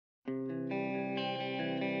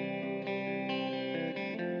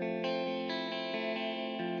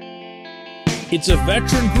It's a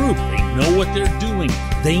veteran group. They know what they're doing.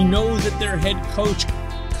 They know that their head coach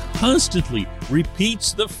constantly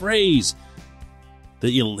repeats the phrase,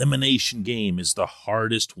 the elimination game is the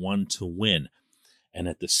hardest one to win. And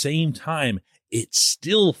at the same time, it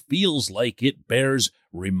still feels like it bears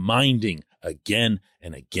reminding again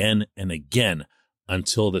and again and again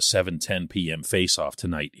until the 7:10 p.m. face-off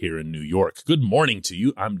tonight here in New York. Good morning to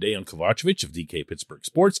you. I'm Dejan Kovacevic of DK Pittsburgh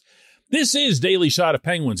Sports. This is Daily Shot of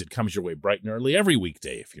Penguins. It comes your way bright and early every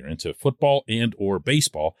weekday if you're into football and or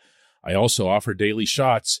baseball. I also offer daily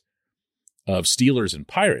shots of Steelers and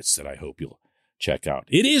Pirates that I hope you'll check out.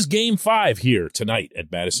 It is Game 5 here tonight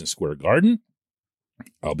at Madison Square Garden.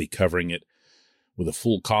 I'll be covering it with a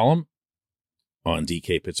full column on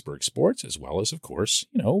DK Pittsburgh Sports, as well as, of course,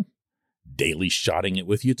 daily shotting it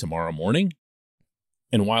with you tomorrow morning.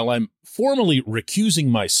 And while I'm formally recusing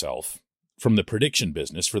myself from the prediction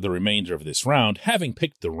business for the remainder of this round, having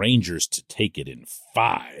picked the Rangers to take it in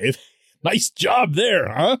 5, nice job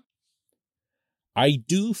there, huh? I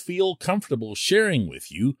do feel comfortable sharing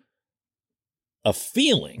with you a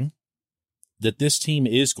feeling that this team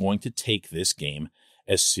is going to take this game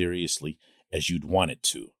as seriously as you'd want it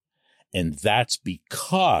to. And that's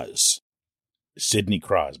because Sidney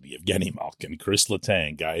Crosby, Evgeny Malkin, Chris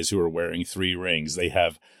Letang, guys who are wearing 3 rings. They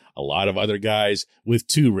have a lot of other guys with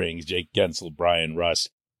 2 rings, Jake Gensel, Brian Russ,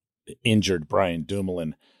 injured Brian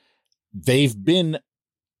Dumoulin. They've been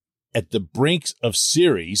at the brinks of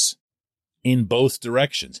series in both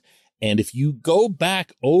directions. And if you go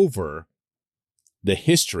back over the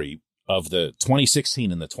history of the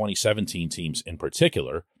 2016 and the 2017 teams in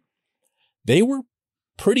particular, they were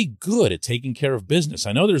pretty good at taking care of business.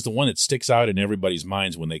 I know there's the one that sticks out in everybody's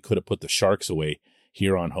minds when they could have put the Sharks away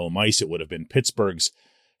here on home ice. It would have been Pittsburgh's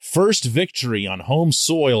first victory on home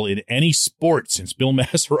soil in any sport since Bill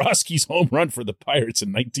Mazeroski's home run for the Pirates in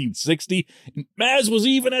 1960. And Maz was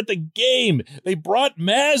even at the game. They brought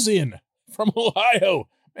Maz in from Ohio.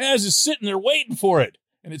 Maz is sitting there waiting for it,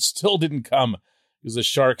 and it still didn't come because the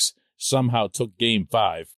Sharks somehow took Game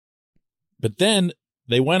 5. But then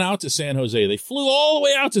they went out to San Jose. They flew all the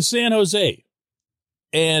way out to San Jose.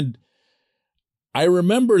 And I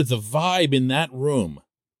remember the vibe in that room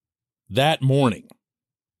that morning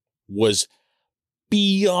was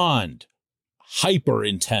beyond hyper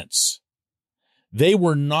intense. They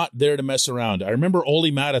were not there to mess around. I remember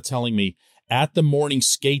Oli Mata telling me at the morning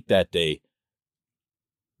skate that day,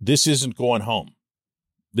 this isn't going home.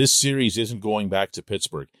 This series isn't going back to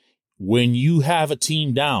Pittsburgh. When you have a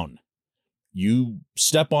team down, you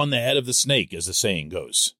step on the head of the snake, as the saying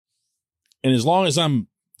goes. And as long as I'm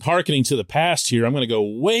hearkening to the past here, I'm going to go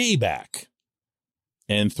way back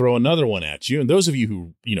and throw another one at you. And those of you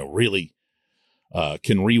who, really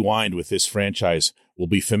can rewind with this franchise will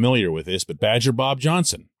be familiar with this. But Badger Bob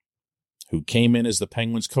Johnson, who came in as the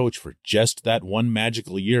Penguins coach for just that one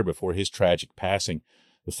magical year before his tragic passing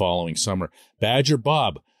the following summer, Badger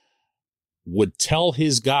Bob would tell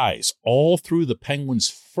his guys all through the Penguins'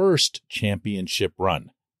 first championship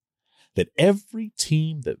run that every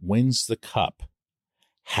team that wins the Cup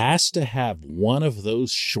has to have one of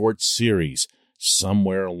those short series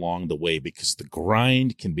somewhere along the way because the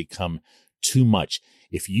grind can become too much.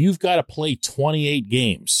 If you've got to play 28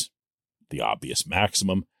 games, the obvious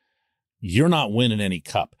maximum, you're not winning any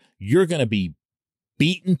Cup. You're going to be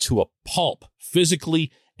beaten to a pulp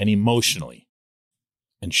physically and emotionally.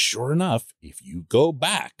 And sure enough, if you go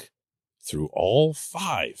back through all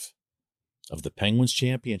 5 of the Penguins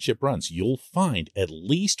championship runs, you'll find at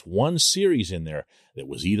least one series in there that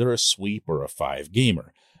was either a sweep or a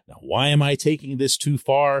 5-gamer. Now, why am I taking this too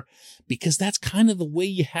far? Because that's kind of the way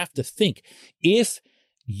you have to think. If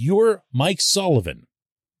you're Mike Sullivan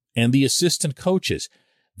and the assistant coaches,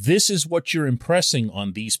 this is what you're impressing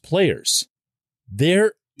on these players.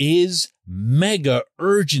 There is mega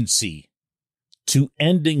urgency to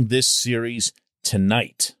ending this series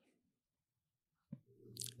tonight.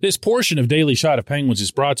 This portion of Daily Shot of Penguins is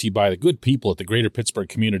brought to you by the good people at the Greater Pittsburgh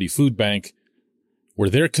Community Food Bank, where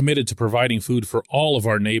they're committed to providing food for all of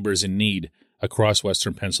our neighbors in need across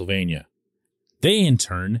Western Pennsylvania. They, in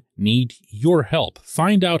turn, need your help.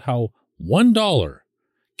 Find out how $1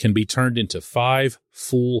 can be turned into 5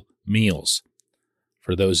 full meals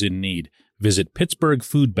for those in need. Visit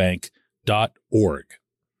pittsburghfoodbank.org.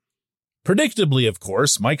 Predictably, of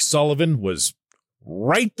course, Mike Sullivan was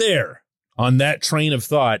right there on that train of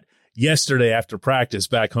thought yesterday after practice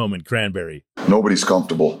back home in Cranberry. Nobody's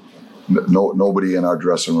comfortable. Nobody in our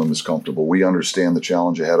dressing room is comfortable. We understand the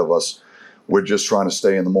challenge ahead of us. We're just trying to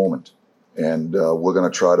stay in the moment, and we're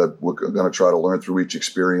going to try to learn through each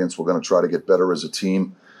experience. We're going to try to get better as a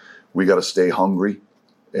team. We got to stay hungry,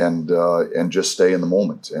 and just stay in the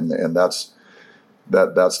moment. And that's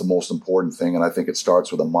the most important thing. And I think it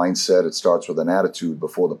starts with a mindset. It starts with an attitude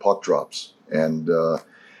before the puck drops. And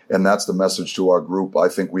that's the message to our group. I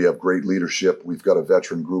think we have great leadership. We've got a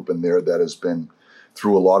veteran group in there that has been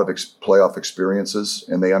through a lot of playoff experiences,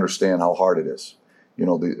 and they understand how hard it is. You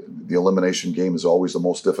know, the elimination game is always the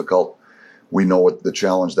most difficult. We know what the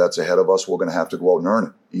challenge that's ahead of us. We're going to have to go out and earn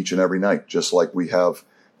it each and every night, just like we have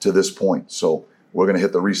to this point. So we're going to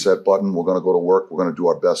hit the reset button. We're going to go to work. We're going to do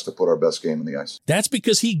our best to put our best game in the ice. That's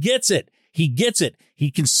because he gets it. He gets it. He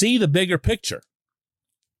can see the bigger picture.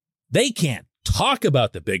 They can't talk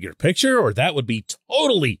about the bigger picture, or that would be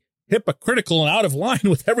totally hypocritical and out of line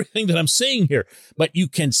with everything that I'm saying here. But you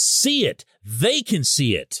can see it. They can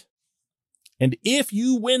see it. And if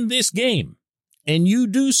you win this game, and you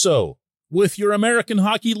do so with your American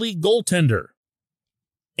Hockey League goaltender,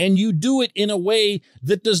 and you do it in a way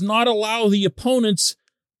that does not allow the opponent's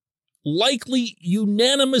likely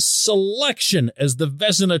unanimous selection as the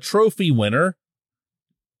Vezina Trophy winner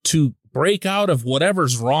to break out of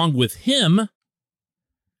whatever's wrong with him,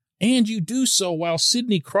 and you do so while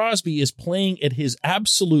Sidney Crosby is playing at his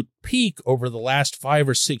absolute peak over the last 5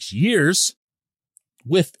 or 6 years,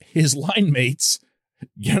 with his line mates,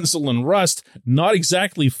 Guentzel and Rust, not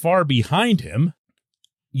exactly far behind him,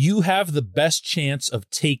 you have the best chance of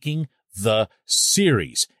taking the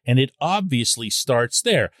series. And it obviously starts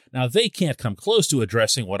there. Now, they can't come close to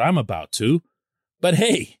addressing what I'm about to, but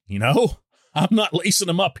hey, you know, I'm not lacing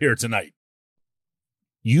them up here tonight.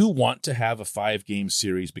 You want to have a 5-game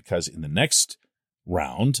series because in the next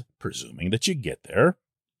round, presuming that you get there,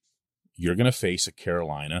 you're going to face a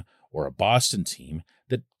Carolina or a Boston team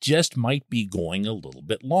that just might be going a little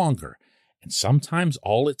bit longer. And sometimes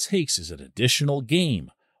all it takes is an additional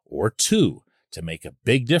game or two to make a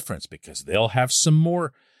big difference, because they'll have some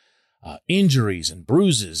more injuries and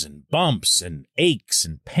bruises and bumps and aches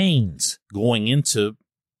and pains going into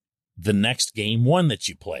the next game one that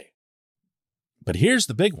you play. But here's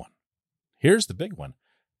the big one.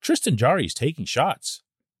 Tristan Jarry's taking shots.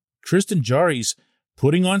 Tristan Jarry's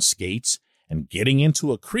putting on skates and getting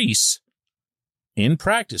into a crease in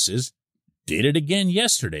practices. Did it again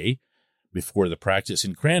yesterday before the practice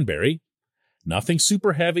in Cranberry. Nothing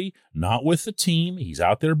super heavy, not with the team. He's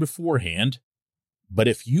out there beforehand. But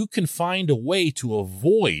if you can find a way to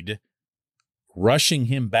avoid rushing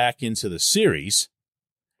him back into the series,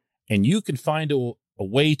 and you can find a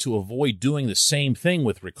way to avoid doing the same thing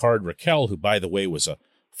with Rickard Rakell, who, by the way, was a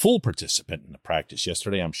full participant in the practice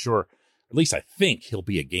yesterday. I'm sure, at least I think, he'll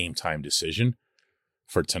be a game time decision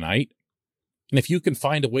for tonight. And if you can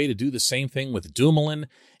find a way to do the same thing with Dumoulin,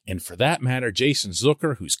 and for that matter, Jason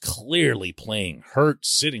Zucker, who's clearly playing hurt,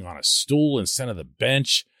 sitting on a stool instead of the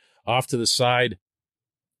bench off to the side,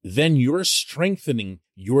 then you're strengthening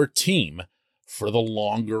your team for the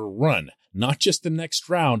longer run. Not just the next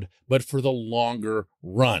round, but for the longer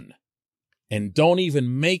run. And don't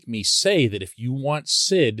even make me say that if you want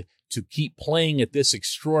Sid to keep playing at this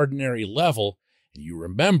extraordinary level, and you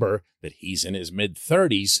remember that he's in his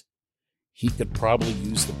mid-30s, he could probably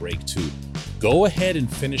use the break too. Go ahead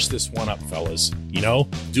and finish this one up, fellas. You know,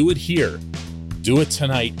 do it here. Do it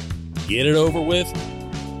tonight. Get it over with.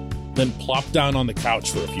 Then plop down on the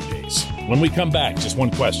couch for a few days. When we come back, just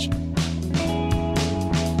one question.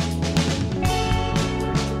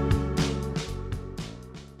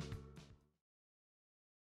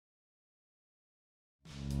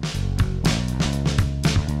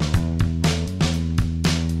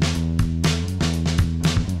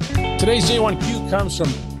 Today's J1Q comes from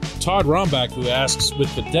Todd Rombach, who asks,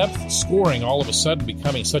 with the depth scoring all of a sudden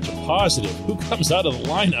becoming such a positive, who comes out of the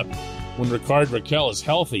lineup when Rickard Rakell is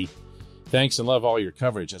healthy? Thanks and love all your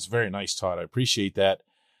coverage. That's very nice, Todd. I appreciate that.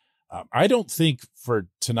 I don't think for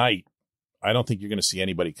tonight, I don't think you're going to see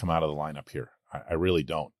anybody come out of the lineup here. I really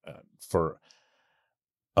don't, for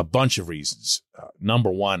a bunch of reasons. Number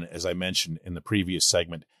one, as I mentioned in the previous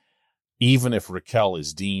segment, even if Rakell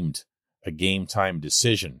is deemed a game time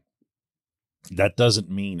decision, that doesn't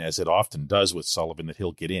mean, as it often does with Sullivan, that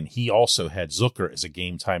he'll get in. He also had Zucker as a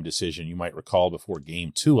game time decision, you might recall, before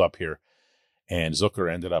game 2 up here, and Zucker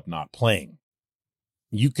ended up not playing.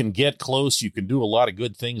 You can get close, you can do a lot of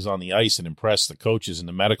good things on the ice and impress the coaches and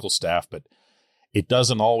the medical staff, but it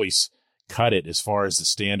doesn't always cut it as far as the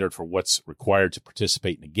standard for what's required to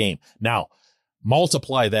participate in a game. Now,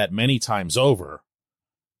 multiply that many times over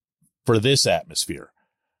for this atmosphere,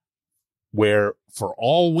 where for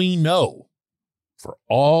all we know,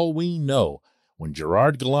 when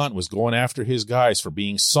Gerard Gallant was going after his guys for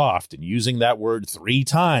being soft and using that word 3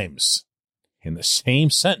 times in the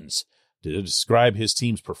same sentence to describe his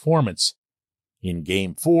team's performance, In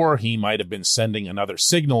Game 4, he might have been sending another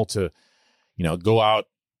signal to, go out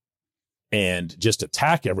and just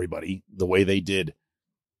attack everybody the way they did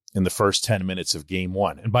in the first 10 minutes of Game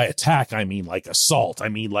 1. And by attack, I mean like assault. I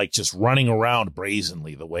mean like just running around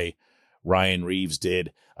brazenly the way Ryan Reaves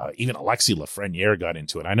did. Even Alexis Lafreniere got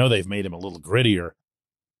into it. I know they've made him a little grittier,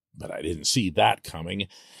 but I didn't see that coming.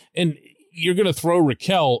 And you're going to throw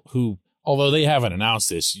Raquel, who, although they haven't announced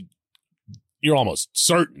this, you're almost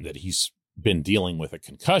certain that he's been dealing with a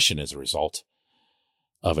concussion as a result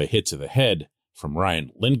of a hit to the head from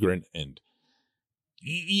Ryan Lindgren. And,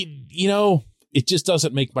 it just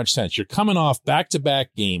doesn't make much sense. You're coming off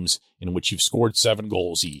back-to-back games in which you've scored 7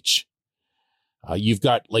 goals each. You've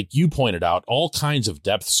got, like you pointed out, all kinds of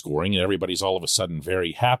depth scoring, and everybody's all of a sudden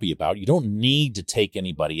very happy about. You don't need to take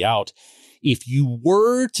anybody out. If you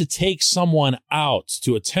were to take someone out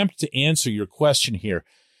to attempt to answer your question here,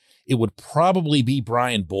 it would probably be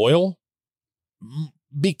Brian Boyle,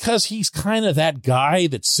 because he's kind of that guy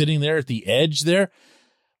that's sitting there at the edge there.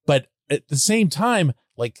 But at the same time,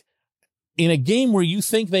 like in a game where you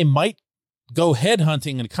think they might go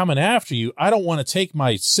headhunting and coming after you, I don't want to take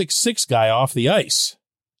my 6'6" guy off the ice.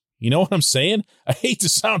 You know what I'm saying? I hate to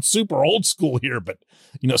sound super old school here, but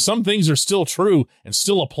some things are still true and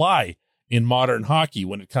still apply in modern hockey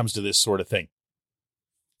when it comes to this sort of thing.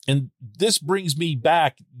 And this brings me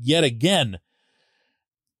back yet again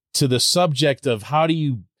to the subject of how do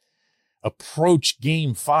you approach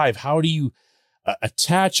Game 5? How do you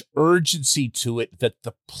attach urgency to it that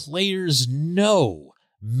the players know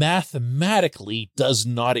mathematically does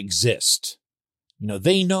not exist?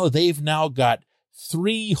 They know they've now got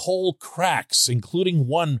 3 whole cracks, including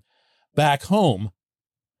one back home,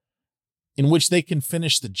 in which they can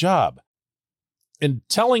finish the job. And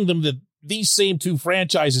telling them that these same 2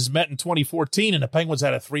 franchises met in 2014 and the Penguins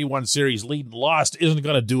had a 3-1 series lead and lost isn't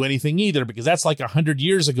going to do anything either, because that's like 100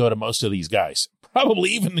 years ago to most of these guys,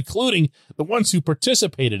 probably even including the ones who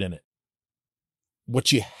participated in it.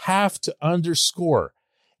 What you have to underscore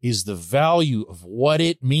is the value of what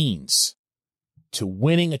it means to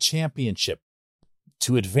winning a championship,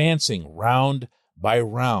 to advancing round by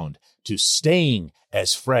round, to staying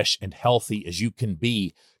as fresh and healthy as you can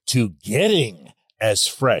be, to getting as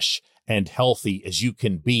fresh and healthy as you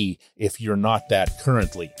can be if you're not that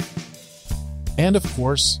currently. And of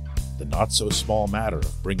course, the not so small matter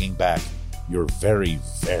of bringing back your very,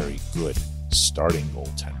 very good starting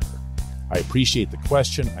goaltender. I appreciate the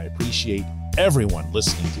question. I appreciate everyone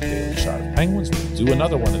listening to Daily Shot of Penguins. We'll do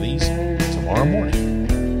another one of these tomorrow morning.